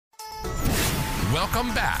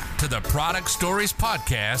Welcome back to the Product Stories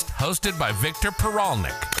Podcast, hosted by Victor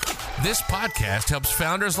Peralnik. This podcast helps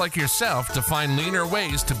founders like yourself to find leaner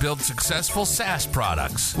ways to build successful SaaS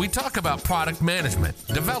products. We talk about product management,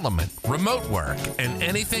 development, remote work, and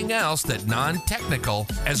anything else that non-technical,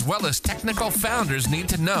 as well as technical founders need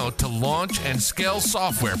to know to launch and scale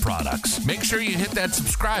software products. Make sure you hit that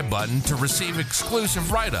subscribe button to receive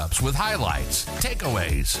exclusive write-ups with highlights,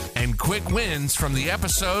 takeaways, and quick wins from the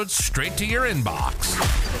episodes straight to your inbox.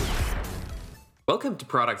 Welcome to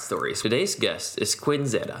Product Stories. Today's guest is Quinn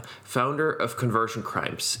Zeta, founder of Conversion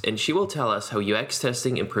Crimes, and she will tell us how UX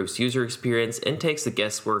testing improves user experience and takes the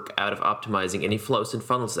guesswork out of optimizing any flows and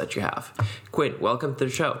funnels that you have. Quinn, welcome to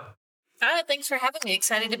the show. Thanks for having me.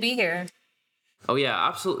 Excited to be here. Oh yeah,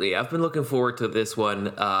 absolutely. I've been looking forward to this one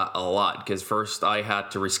a lot because first I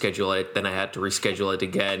had to reschedule it, then I had to reschedule it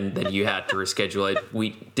again, then you had to reschedule it.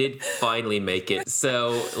 We did finally make it.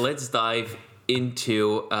 So let's dive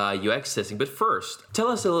into UX testing. But first, tell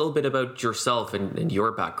us a little bit about yourself and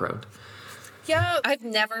your background. Yeah, I've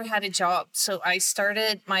never had a job. So I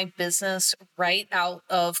started my business right out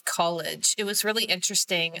of college. It was really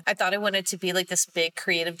interesting. I thought I wanted to be like this big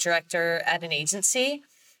creative director at an agency.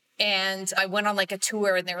 And I went on like a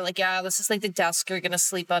tour and they were like, yeah, this is like the desk you're going to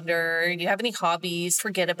sleep under. Do you have any hobbies?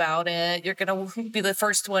 Forget about it. You're going to be the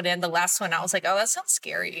first one in, the last one out. I was like, oh, that sounds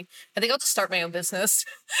scary. I think I'll just start my own business.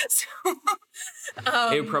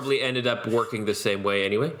 It probably ended up working the same way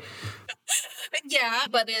anyway. Yeah,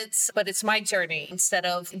 but it's my journey. Instead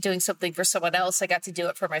of doing something for someone else, I got to do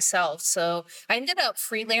it for myself. So I ended up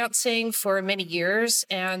freelancing for many years,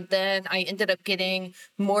 and then I ended up getting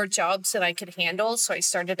more jobs than I could handle. So I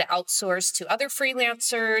started to outsource to other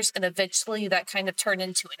freelancers, and eventually that kind of turned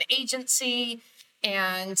into an agency.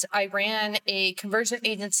 And I ran a conversion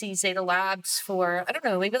agency, Zeta Labs, for, I don't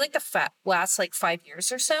know, maybe like the last like 5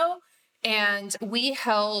 years or so. And we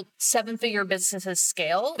help seven-figure businesses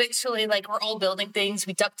scale. Eventually, like, we're all building things.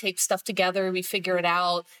 We duct tape stuff together. We figure it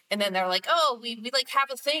out. And then they're like, oh, we like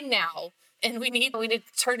have a thing now. And we need to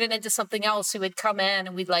turn it into something else. We would come in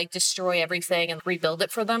and we'd like destroy everything and rebuild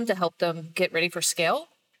it for them to help them get ready for scale.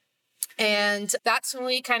 And that's when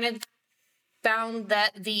we kind of found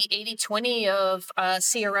that the 80-20 of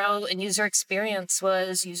CRO and user experience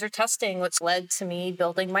was user testing, which led to me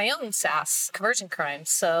building my own SaaS, Conversion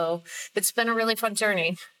Crimes. So it's been a really fun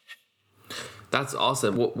journey. That's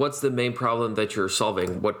awesome. What's the main problem that you're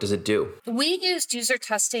solving? What does it do? We used user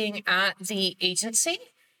testing at the agency.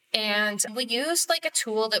 And we used like a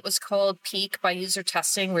tool that was called Peak by User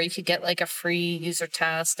Testing, where you could get like a free user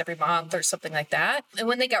test every month or something like that. And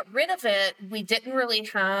when they got rid of it, we didn't really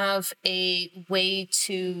have a way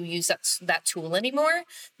to use that tool anymore,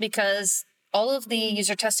 because all of the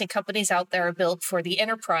user testing companies out there are built for the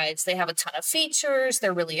enterprise. They have a ton of features.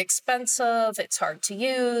 They're really expensive. It's hard to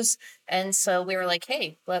use. And so we were like,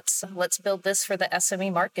 hey, let's build this for the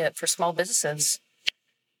SME market for small businesses.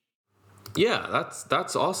 Yeah,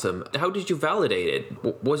 that's awesome. How did you validate it?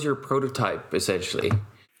 What was your prototype, essentially?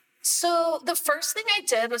 So the first thing I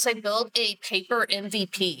did was I built a paper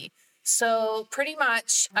MVP. So pretty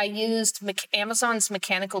much I used Amazon's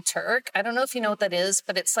Mechanical Turk. I don't know if you know what that is,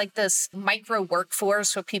 but it's like this micro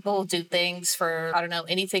workforce where people do things for, I don't know,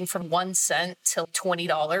 anything from 1 cent till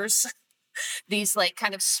 $20. These like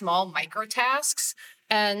kind of small micro tasks.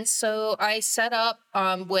 And so I set up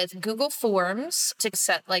with Google Forms to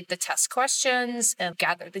set like the test questions and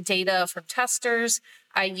gather the data from testers.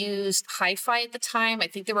 I used Hi-Fi at the time. I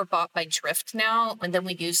think they were bought by Drift now. And then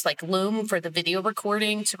we used like Loom for the video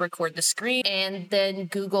recording to record the screen, and then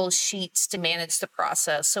Google Sheets to manage the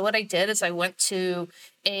process. So what I did is I went to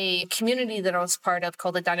a community that I was part of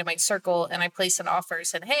called the Dynamite Circle, and I placed an offer,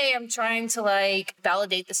 said, hey, I'm trying to like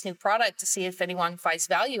validate this new product to see if anyone finds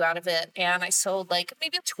value out of it. And I sold like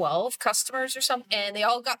maybe 12 customers or something, and they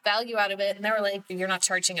all got value out of it. And they were like, you're not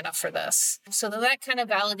charging enough for this. So then that kind of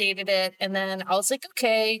validated it. And then I was like,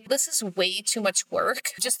 okay, this is way too much work,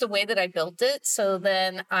 just the way that I built it. So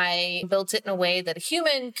then I built it in a way that a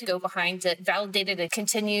human could go behind it, validated it,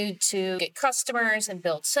 continued to get customers and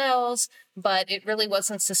build sales, but it really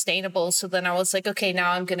wasn't sustainable. So then I was like, okay,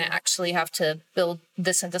 now I'm going to actually have to build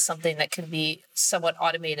this into something that can be somewhat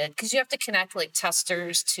automated, because you have to connect like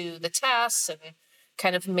testers to the tests and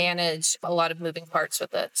kind of manage a lot of moving parts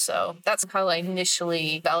with it. So that's how I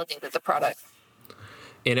initially validated the product.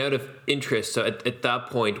 And out of interest, so at that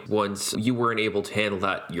point, once you weren't able to handle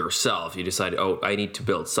that yourself, you decided, oh, I need to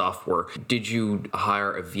build software. Did you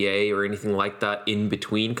hire a VA or anything like that in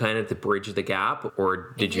between, kind of to bridge the gap?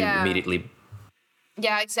 Or did you immediately?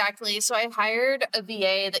 Yeah, exactly. So I hired a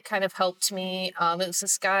VA that kind of helped me. It was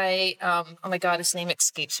this guy, oh my God, his name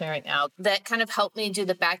escapes me right now, that kind of helped me do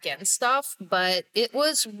the back end stuff. But it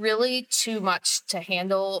was really too much to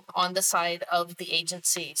handle on the side of the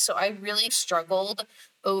agency. So I really struggled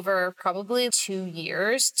over probably 2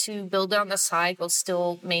 years to build on the side while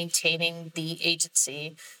still maintaining the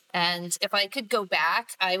agency. And if I could go back,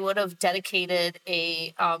 I would have dedicated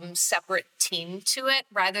a separate team to it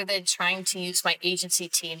rather than trying to use my agency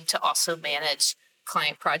team to also manage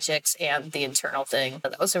client projects and the internal thing.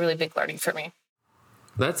 That was a really big learning for me.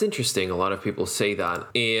 That's interesting. A lot of people say that.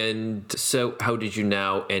 And so how did you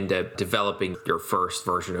now end up developing your first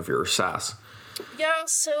version of your SaaS? Yeah,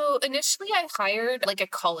 so initially I hired like a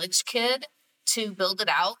college kid to build it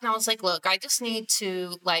out. And I was like, look, I just need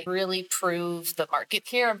to like really prove the market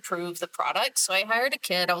here and prove the product. So I hired a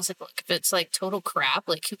kid. I was like, look, if it's like total crap,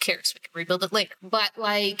 like who cares? We can rebuild it later. But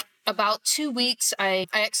like about 2 weeks, I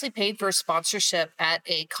actually paid for a sponsorship at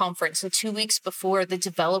a conference. And 2 weeks before, the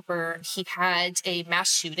developer, he had a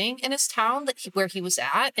mass shooting in his town where he was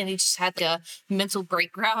at, and he just had like a mental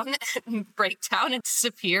breakdown and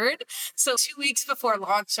disappeared. So 2 weeks before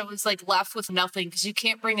launch, I was like left with nothing because you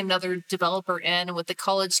can't bring another developer in. And with the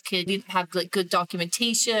college kid, he didn't have like good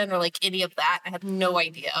documentation or like any of that. I had no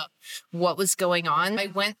idea what was going on. I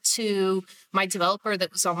went to my developer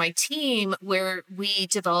that was on my team where we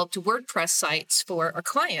developed WordPress sites for our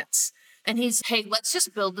clients. And he's, hey, let's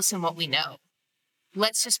just build this in what we know.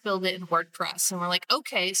 Let's just build it in WordPress. And we're like,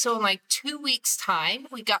 okay. So in like 2 weeks time,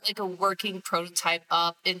 we got like a working prototype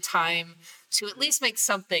up in time to at least make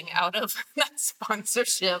something out of that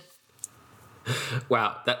sponsorship.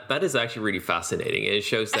 Wow, that is actually really fascinating. It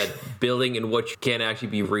shows that building in what you can actually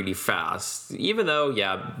be really fast. Even though,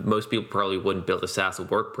 yeah, most people probably wouldn't build a SaaS with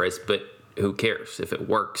WordPress, but who cares if it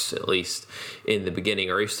works, at least in the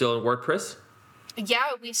beginning. Are you still in WordPress?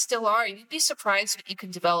 Yeah, we still are. You'd be surprised what you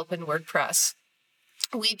can develop in WordPress.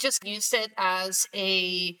 We just used it as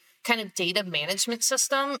a kind of data management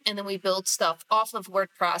system, and then we build stuff off of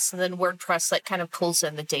WordPress, and then WordPress like kind of pulls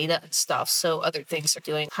in the data and stuff. So other things are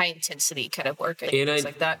doing high intensity kind of work and things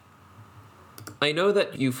like that. I know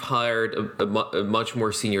that you've hired a much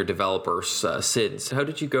more senior developers since. How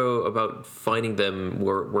did you go about finding them?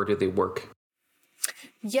 Where do they work?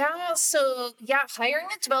 Yeah, hiring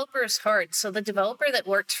a developer is hard. So the developer that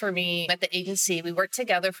worked for me at the agency, we worked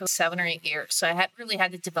together for 7 or 8 years. So I hadn't really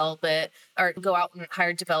had to develop it or go out and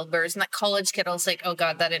hire developers. And that college kid, I was like, oh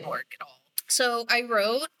God, that didn't work at all. So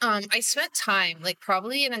I spent time, like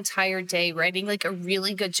probably an entire day writing like a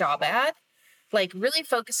really good job ad, like really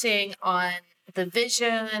focusing on the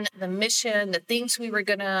vision, the mission, the things we were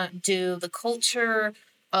going to do, the culture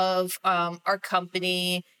of our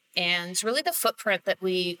company, and really the footprint that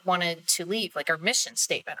we wanted to leave, like our mission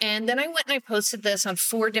statement. And then I went and I posted this on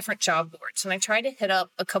 4 different job boards, and I tried to hit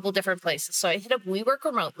up a couple different places. So I hit up We Work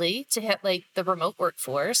Remotely to hit like the remote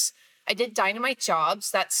workforce. I did Dynamite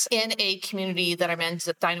Jobs. That's in a community that I'm in,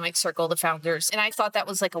 the Dynamite Circle, the founders. And I thought that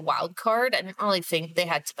was like a wild card. I didn't really think they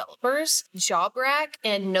had developers. JobRack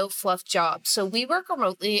and No Fluff Jobs. So We Work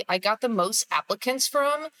Remotely, I got the most applicants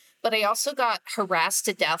from, but I also got harassed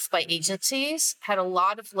to death by agencies, had a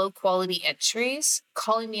lot of low quality entries,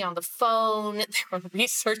 calling me on the phone. They were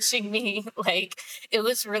researching me. Like, it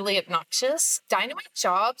was really obnoxious. Dynamite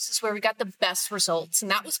Jobs is where we got the best results.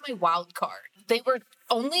 And that was my wild card. They were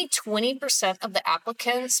only 20% of the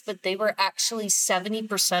applicants, but they were actually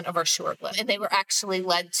 70% of our shortlist. And they were actually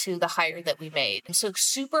led to the hire that we made. So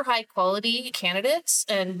super high quality candidates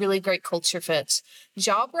and really great culture fits.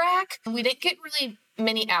 JobRack, we didn't get really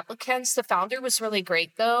many applicants. The founder was really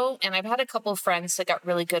great though. And I've had a couple of friends that got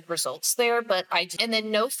really good results there, and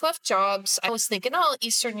then No Fluff Jobs, I was thinking, oh,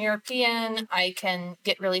 Eastern European, I can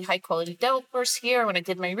get really high quality developers here. When I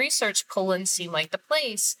did my research, Poland seemed like the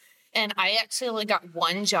place. And I actually only got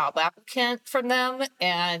 1 job applicant from them.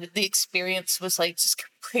 And the experience was like just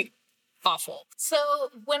complete awful. So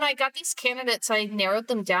when I got these candidates, I narrowed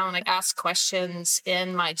them down. I asked questions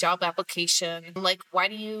in my job application, like, why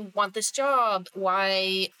do you want this job?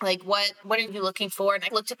 Why, like, what are you looking for? And I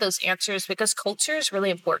looked at those answers because culture is really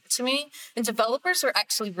important to me. And developers are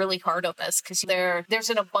actually really hard on this because there's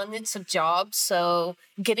an abundance of jobs. So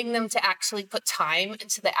getting them to actually put time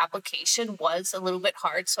into the application was a little bit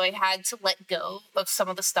hard. So I had to let go of some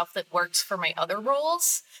of the stuff that works for my other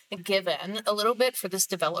roles and give in a little bit for this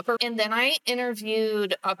developer. And then I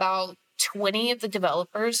interviewed about 20 of the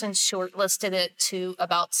developers and shortlisted it to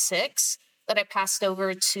about 6 that I passed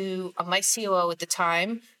over to my COO at the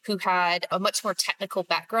time, who had a much more technical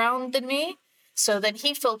background than me. So then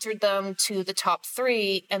he filtered them to the top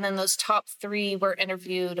 3, and then those top 3 were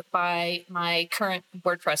interviewed by my current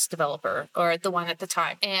WordPress developer, or the one at the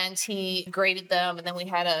time. And he graded them, and then we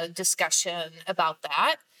had a discussion about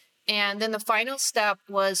that. And then the final step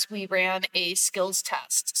was we ran a skills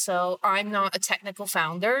test. So I'm not a technical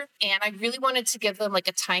founder, and I really wanted to give them like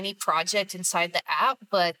a tiny project inside the app,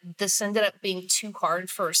 but this ended up being too hard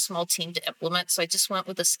for a small team to implement. So I just went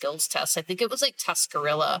with a skills test. I think it was like Test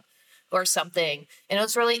Gorilla or something. And it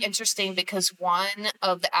was really interesting because one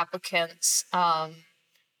of the applicants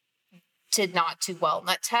did not do well in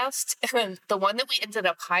that test. And the one that we ended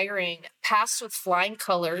up hiring passed with flying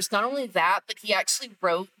colors. Not only that, but he actually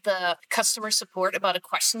wrote the customer support about a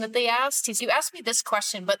question that they asked. You asked me this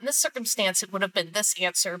question, but in this circumstance, it would have been this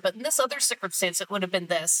answer. But in this other circumstance, it would have been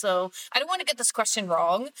this. So I don't want to get this question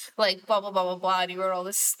wrong, like blah, blah, blah, blah, blah. And he wrote all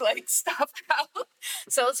this like stuff out.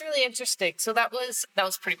 So it's really interesting. So that was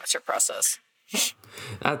pretty much our process.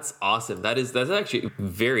 That's awesome. That's actually a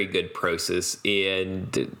very good process,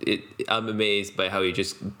 and I'm amazed by how you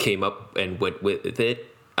just came up and went with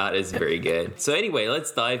it. That is very good. So anyway,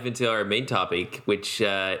 let's dive into our main topic, which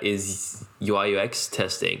is UI UX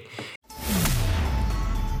testing.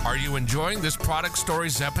 Are you enjoying this Product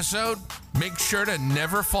Stories episode? Make sure to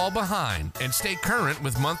never fall behind and stay current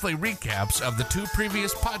with monthly recaps of the 2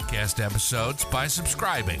 previous podcast episodes by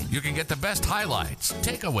subscribing. You can get the best highlights,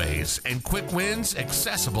 takeaways, and quick wins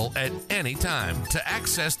accessible at any time. To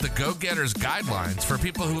access the Go-Getters guidelines for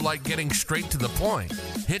people who like getting straight to the point,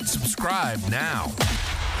 hit subscribe now.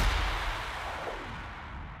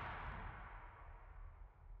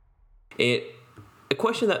 A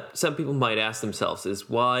question that some people might ask themselves is,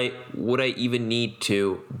 why would I even need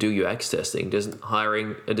to do UX testing? Doesn't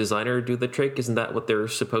hiring a designer do the trick? Isn't that what they're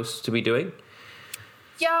supposed to be doing?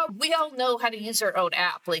 Yeah, we all know how to use our own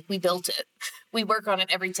app. Like, we built it. We work on it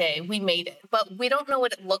every day. We made it. But we don't know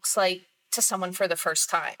what it looks like to someone for the first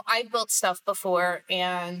time. I've built stuff before,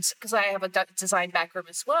 and because I have a design background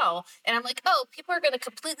as well, and I'm like, oh, people are going to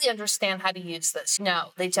completely understand how to use this.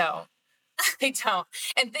 No, they don't. They don't.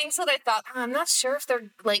 And things that I thought, I'm not sure if they're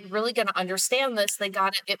like really going to understand this, they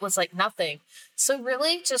got it. It was like nothing. So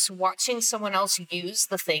really just watching someone else use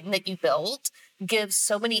the thing that you built gives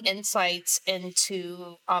so many insights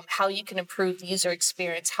into how you can improve the user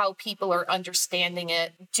experience, how people are understanding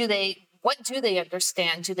it. What do they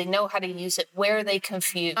understand? Do they know how to use it? Where are they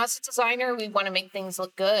confused? As a designer, we want to make things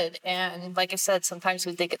look good. And like I said, sometimes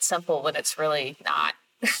we think it's simple when it's really not.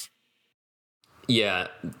 Yeah,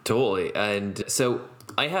 totally. And so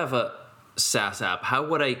I have a SaaS app. How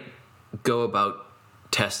would I go about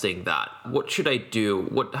testing that? What should I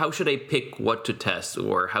do? How should I pick what to test,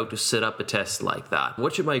 or how to set up a test like that?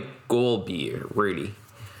 What should my goal be, really?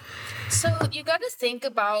 So you got to think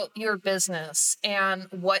about your business and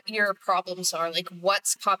what your problems are, like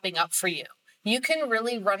what's popping up for you. You can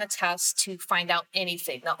really run a test to find out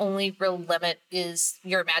anything. The only real limit is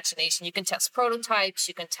your imagination. You can test prototypes,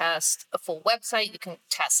 you can test a full website, you can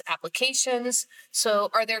test applications.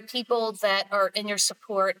 So are there people that are in your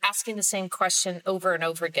support asking the same question over and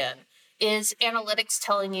over again? Is analytics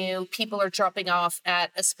telling you people are dropping off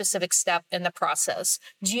at a specific step in the process?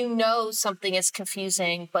 Do you know something is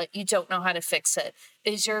confusing, but you don't know how to fix it?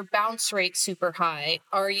 Is your bounce rate super high?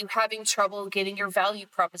 Are you having trouble getting your value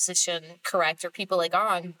proposition correct? Are people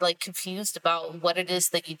I'm confused about what it is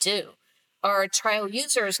that you do? Are trial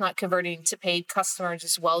users not converting to paid customers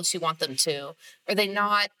as well as you want them to? Are they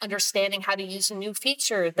not understanding how to use a new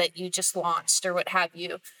feature that you just launched or what have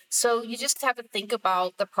you? So you just have to think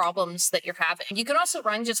about the problems that you're having. You can also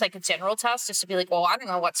run just like a general test just to be like, well, I don't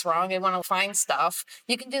know what's wrong. I want to find stuff.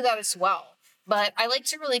 You can do that as well. But I like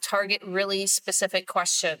to really target really specific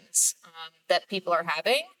questions that people are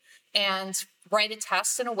having and write a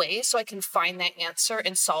test in a way so I can find that answer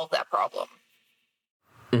and solve that problem.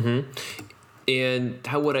 Mm-hmm. And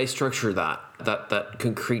how would I structure that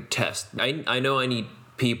concrete test? I know I need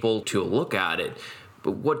people to look at it,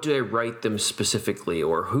 but what do I write them specifically,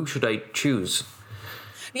 or who should I choose?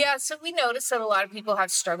 Yeah, so we noticed that a lot of people have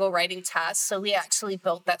struggle writing tests. So we actually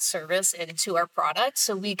built that service into our product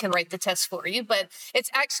so we can write the test for you. But it's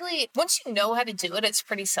actually, once you know how to do it, it's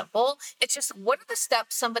pretty simple. It's just, what are the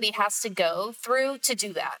steps somebody has to go through to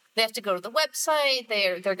do that? They have to go to the website.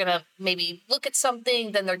 They're going to maybe look at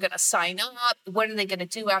something. Then they're going to sign up. What are they going to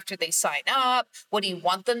do after they sign up? What do you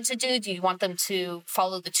want them to do? Do you want them to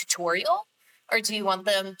follow the tutorial? Or do you want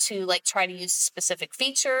them to try to use a specific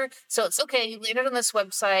feature? So it's, okay, you landed on this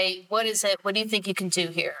website. What is it? What do you think you can do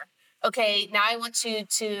here? Okay, now I want you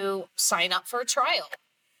to sign up for a trial.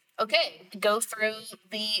 Okay, go through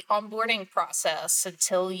the onboarding process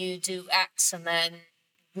until you do X, and then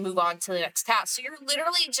move on to the next task. So you're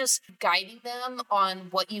literally just guiding them on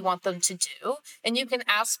what you want them to do. And you can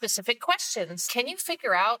ask specific questions. Can you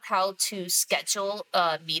figure out how to schedule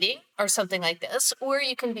a meeting or something like this? Or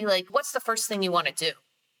you can be like, what's the first thing you want to do?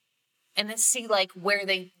 And then see like where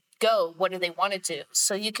they go, what do they want to do?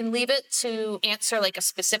 So you can leave it to answer like a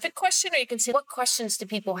specific question, or you can see what questions do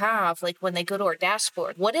people have, like when they go to our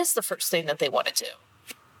dashboard, what is the first thing that they want to do?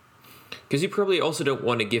 Because you probably also don't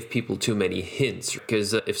want to give people too many hints,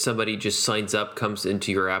 because if somebody just signs up, comes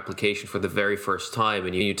into your application for the very first time,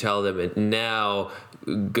 and you tell them, and now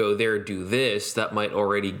go there, do this, that might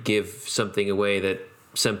already give something away that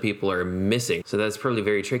some people are missing. So that's probably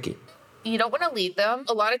very tricky. You don't want to lead them.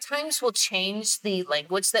 A lot of times we'll change the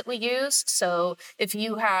language that we use. So if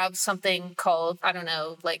you have something called, I don't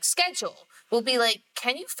know, like schedule, we'll be like,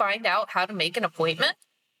 can you find out how to make an appointment?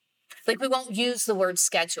 Like, we won't use the word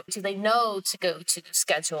schedule. Do they know to go to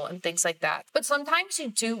schedule and things like that? But sometimes you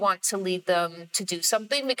do want to lead them to do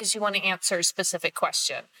something because you want to answer a specific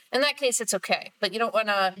question. In that case, it's okay. But you don't want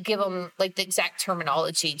to give them like the exact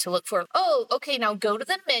terminology to look for. Oh, okay, now go to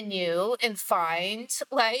the menu and find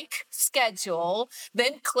like schedule,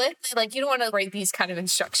 then click. Like, you don't want to write these kind of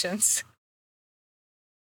instructions.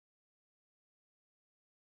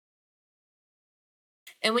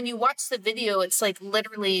 And when you watch the video, it's like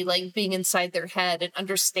literally like being inside their head and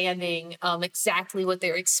understanding exactly what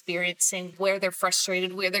they're experiencing, where they're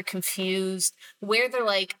frustrated, where they're confused, where they're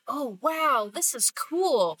like, oh, wow, this is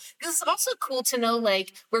cool. Because it's also cool to know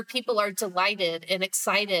like where people are delighted and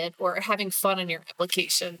excited or having fun in your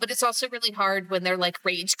application. But it's also really hard when they're like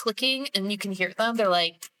rage clicking and you can hear them. They're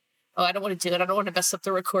like, oh, I don't want to do it. I don't want to mess up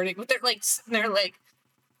the recording. But they're like,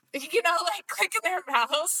 you know, like clicking their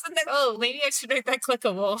mouse and then, oh, maybe I should make that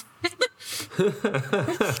clickable.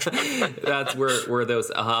 That's where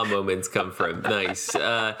those aha moments come from. Nice.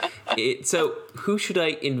 So who should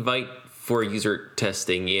I invite for user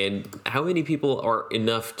testing, and how many people are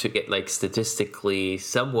enough to get like statistically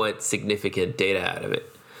somewhat significant data out of it?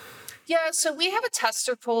 Yeah, so we have a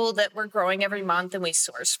tester pool that we're growing every month and we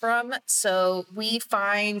source from. So we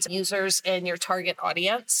find users in your target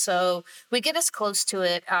audience. So we get as close to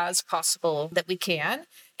it as possible that we can.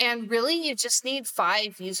 And really, you just need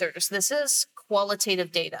 5 users. This is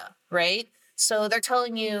qualitative data, right? So they're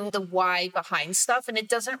telling you the why behind stuff, and it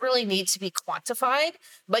doesn't really need to be quantified,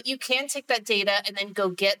 but you can take that data and then go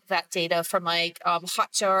get that data from like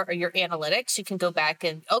Hotjar or your analytics. You can go back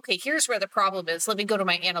and, okay, here's where the problem is. Let me go to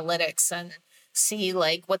my analytics and see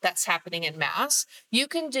like what that's happening in mass. You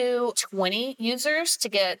can do 20 users to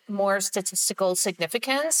get more statistical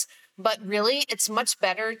significance. But really, it's much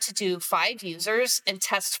better to do 5 users and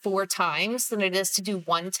test 4 times than it is to do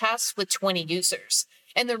 1 test with 20 users.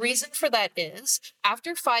 And the reason for that is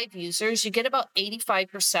after 5 users, you get about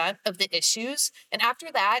 85% of the issues. And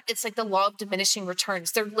after that, it's like the law of diminishing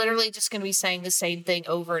returns. They're literally just going to be saying the same thing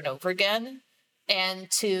over and over again. And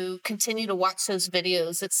to continue to watch those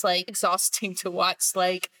videos, it's like exhausting to watch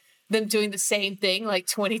like them doing the same thing like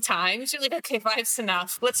 20 times. You're like, okay, 5's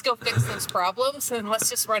enough. Let's go fix those problems and let's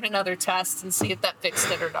just run another test and see if that fixed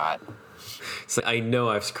it or not. So I know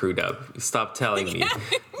I've screwed up. Stop telling me.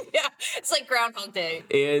 Yeah, it's like Groundhog Day.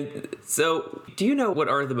 And so, do you know what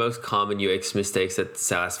are the most common UX mistakes that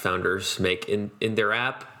SaaS founders make in their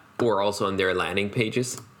app or also on their landing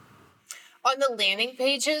pages? On the landing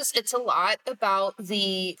pages, it's a lot about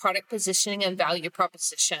the product positioning and value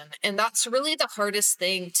proposition. And that's really the hardest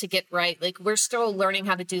thing to get right. Like, we're still learning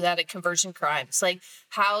how to do that at Conversion Crimes. Like,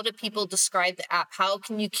 how do people describe the app? How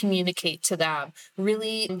can you communicate to them?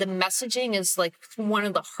 Really, the messaging is like one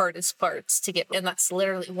of the hardest parts to get. And that's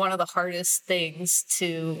literally one of the hardest things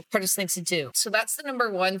to do. So that's the number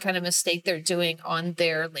one kind of mistake they're doing on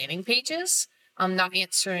their landing pages. Not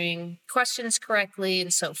answering questions correctly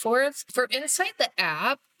and so forth. For inside the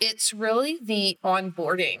app, it's really the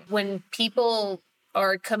onboarding. When people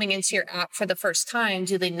are coming into your app for the first time,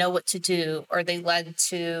 do they know what to do? Are they led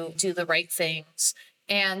to do the right things?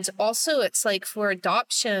 And also it's like for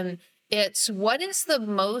adoption, it's what is the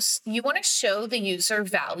most, you want to show the user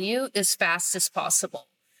value as fast as possible.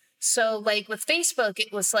 So like with Facebook,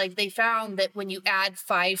 it was like they found that when you add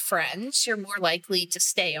 5 friends, you're more likely to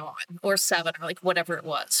stay on, or 7 or like whatever it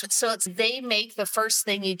was. So it's they make the first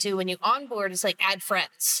thing you do when you onboard is like add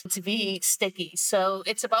friends to be sticky. So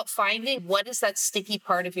it's about finding what is that sticky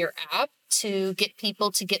part of your app to get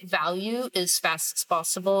people to get value as fast as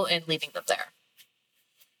possible and leading them there.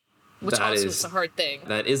 Which also is a hard thing.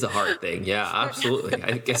 That is a hard thing. Yeah, absolutely.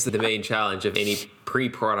 I guess the main challenge of any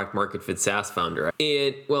pre-product market fit SaaS founder.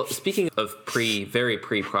 And well, speaking of very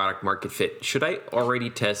pre-product market fit, should I already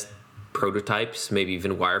test prototypes, maybe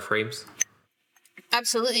even wireframes?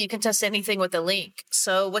 Absolutely. You can test anything with a link.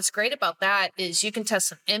 So what's great about that is you can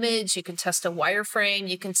test an image, you can test a wireframe,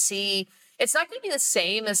 you can see it's not going to be the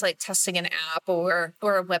same as like testing an app or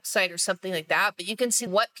a website or something like that, but you can see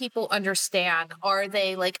what people understand. Are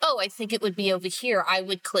they like, oh, I think it would be over here. I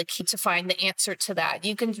would click to find the answer to that.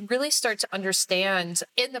 You can really start to understand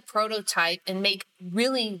in the prototype and make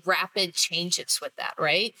really rapid changes with that,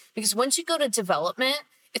 right? Because once you go to development,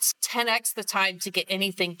 it's 10x the time to get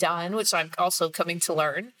anything done, which I'm also coming to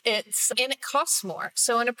learn. And it costs more.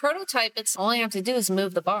 So in a prototype, it's all I have to do is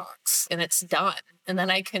move the box and it's done. And then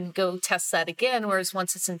I can go test that again. Whereas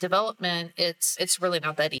once it's in development, it's really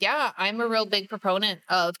not that easy. Yeah, I'm a real big proponent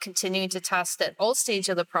of continuing to test at all stages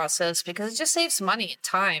of the process because it just saves money and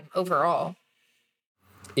time overall.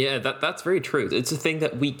 Yeah, that's very true. It's a thing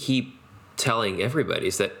that we keep telling everybody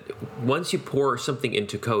is that once you pour something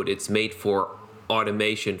into code, it's made for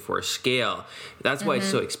automation for scale. That's why it's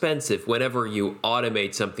so expensive. Whenever you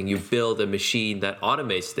automate something, you build a machine that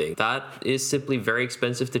automates things. That is simply very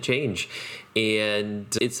expensive to change.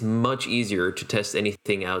 And it's much easier to test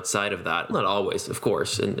anything outside of that. Not always, of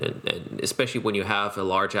course. And especially when you have a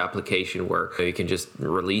large application where you can just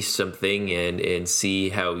release something and see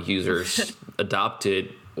how users adopt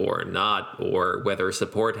it or not, or whether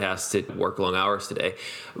support has to work long hours today.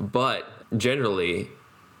 But generally,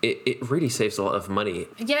 it really saves a lot of money.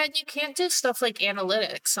 Yeah, and you can't do stuff like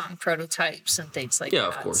analytics on prototypes and things like that. Yeah,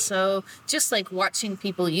 of course. So just like watching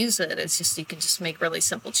people use it, it's just you can just make really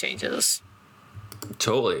simple changes.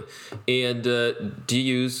 Totally. And do you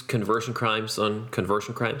use Conversion Crimes on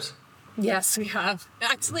Conversion Crimes? Yes, we have.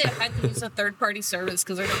 Actually, I had to use a third-party service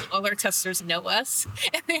because all our testers know us,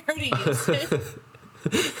 and they already use it.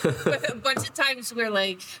 But a bunch of times we're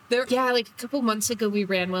like, like a couple months ago we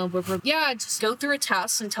ran one where just go through a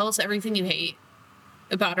test and tell us everything you hate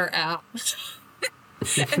about our app.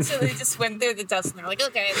 And so they just went through the test and they're like,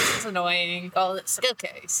 okay, this is annoying. All this.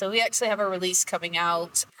 Okay, so we actually have a release coming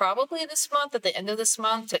out probably this month, at the end of this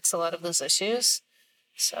month, fix a lot of those issues.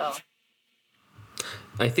 So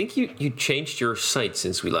I think you changed your site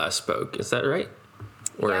since we last spoke. Is that right?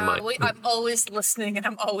 Or am I? I'm always listening and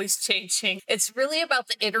I'm always changing. It's really about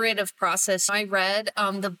the iterative process. I read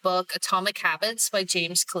the book Atomic Habits by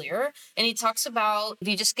James Clear, and he talks about if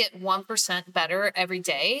you just get 1% better every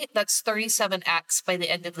day, that's 37x by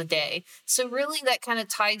the end of the day. So really that kind of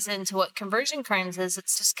ties into what Conversion Crimes is.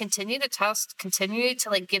 It's just continue to test, continue to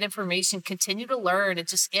like get information, continue to learn, and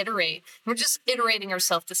just iterate. We're just iterating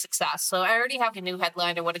ourselves to success. So I already have a new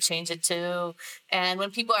headline I want to change it to. And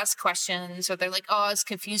when people ask questions or they're like, oh, I was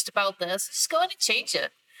confused about this, just go ahead and change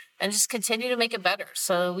it and just continue to make it better.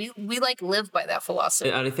 So we like live by that philosophy.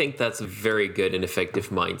 And I think that's a very good and effective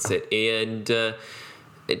mindset. And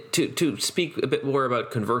to speak a bit more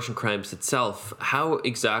about Conversion Crimes itself, how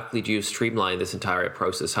exactly do you streamline this entire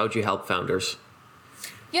process? How do you help founders?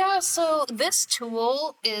 Yeah, so this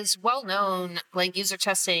tool is well known, like user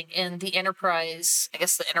testing in the enterprise, I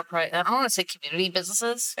don't want to say community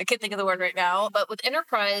businesses. I can't think of the word right now, but with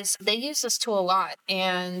enterprise, they use this tool a lot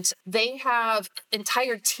and they have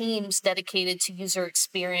entire teams dedicated to user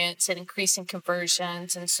experience and increasing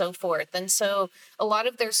conversions and so forth. And so a lot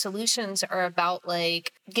of their solutions are about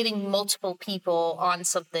like getting multiple people on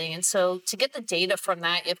something. And so to get the data from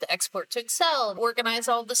that, you have to export to Excel and organize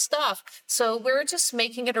all the stuff. So we're just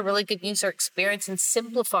making it a really good user experience and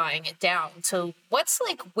simplifying it down. So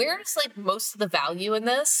where's most of the value in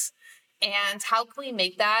this? And how can we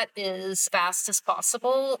make that as fast as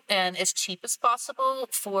possible and as cheap as possible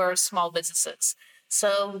for small businesses?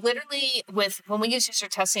 So literally when we use user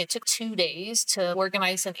testing, it took 2 days to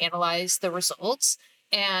organize and analyze the results.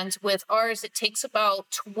 And with ours, it takes about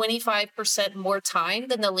 25% more time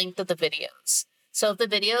than the length of the videos. So if the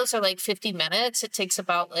videos are like 50 minutes, it takes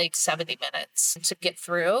about like 70 minutes to get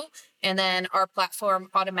through. And then our platform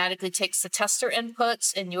automatically takes the tester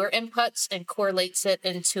inputs and your inputs and correlates it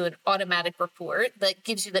into an automatic report that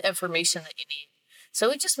gives you the information that you need. So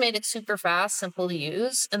we just made it super fast, simple to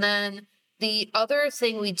use. And then the other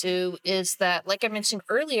thing we do is that, like I mentioned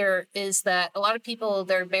earlier, is that a lot of people,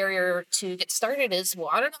 their barrier to get started is, well,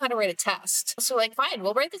 I don't know how to write a test. So like, fine,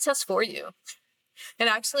 we'll write the test for you. And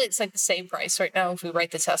actually, it's like the same price right now if we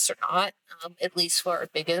write the test or not, at least for our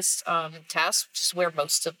biggest test, which is where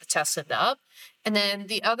most of the tests end up. And then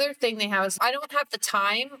the other thing they have is I don't have the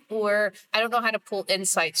time or I don't know how to pull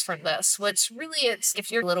insights from this, which really it's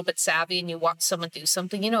if you're a little bit savvy and you watch someone do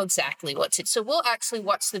something, you know exactly what to do. So we'll actually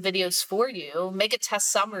watch the videos for you, make a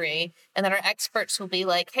test summary, and then our experts will be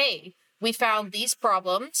like, hey, we found these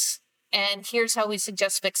problems. And here's how we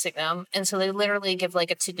suggest fixing them. And so they literally give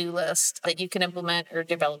like a to-do list that you can implement or a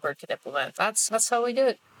developer can implement. That's how we do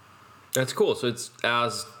it. That's cool. So it's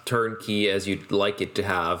as turnkey as you'd like it to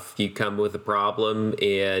have. You come with a problem,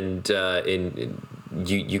 and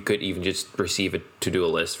you could even just receive a to-do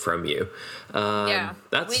list from you. We meet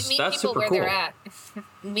that's people super where cool. they're at.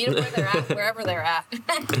 Meet them where they're at, wherever they're at.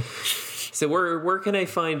 So where can I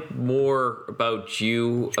find more about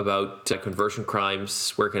you, about Conversion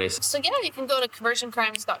Crimes? Where can I? So yeah, you can go to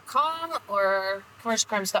conversioncrimes.com or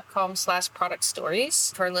conversioncrimes.com/product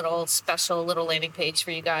stories for a little special little landing page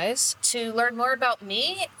for you guys. To learn more about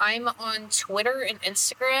me, I'm on Twitter and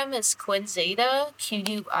Instagram as Quinzeda,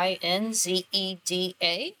 Quinzeda.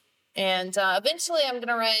 And eventually I'm going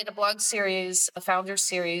to write a blog series, a founder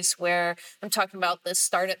series, where I'm talking about this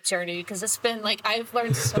startup journey, because it's been like, I've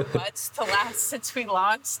learned so much since we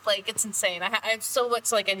launched. Like, it's insane. I have so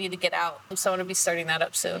much I need to get out. So I'm going to be starting that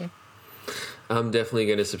up soon. I'm definitely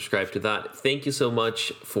going to subscribe to that. Thank you so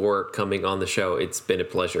much for coming on the show. It's been a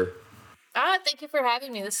pleasure. Thank you for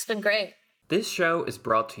having me. This has been great. This show is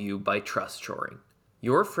brought to you by TrustShoring,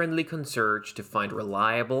 your friendly concierge to find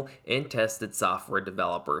reliable and tested software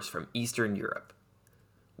developers from Eastern Europe.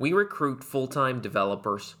 We recruit full-time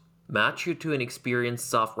developers, match you to an experienced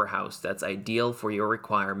software house that's ideal for your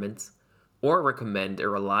requirements, or recommend a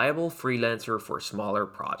reliable freelancer for smaller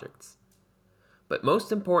projects. But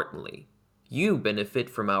most importantly, you benefit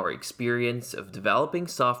from our experience of developing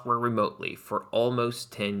software remotely for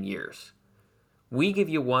almost 10 years. We give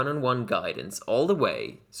you one-on-one guidance all the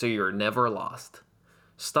way, so you're never lost.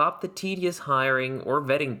 Stop the tedious hiring or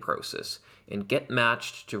vetting process and get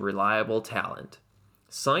matched to reliable talent.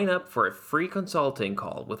 Sign up for a free consulting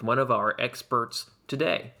call with one of our experts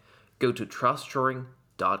today. Go to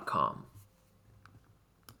trustshoring.com.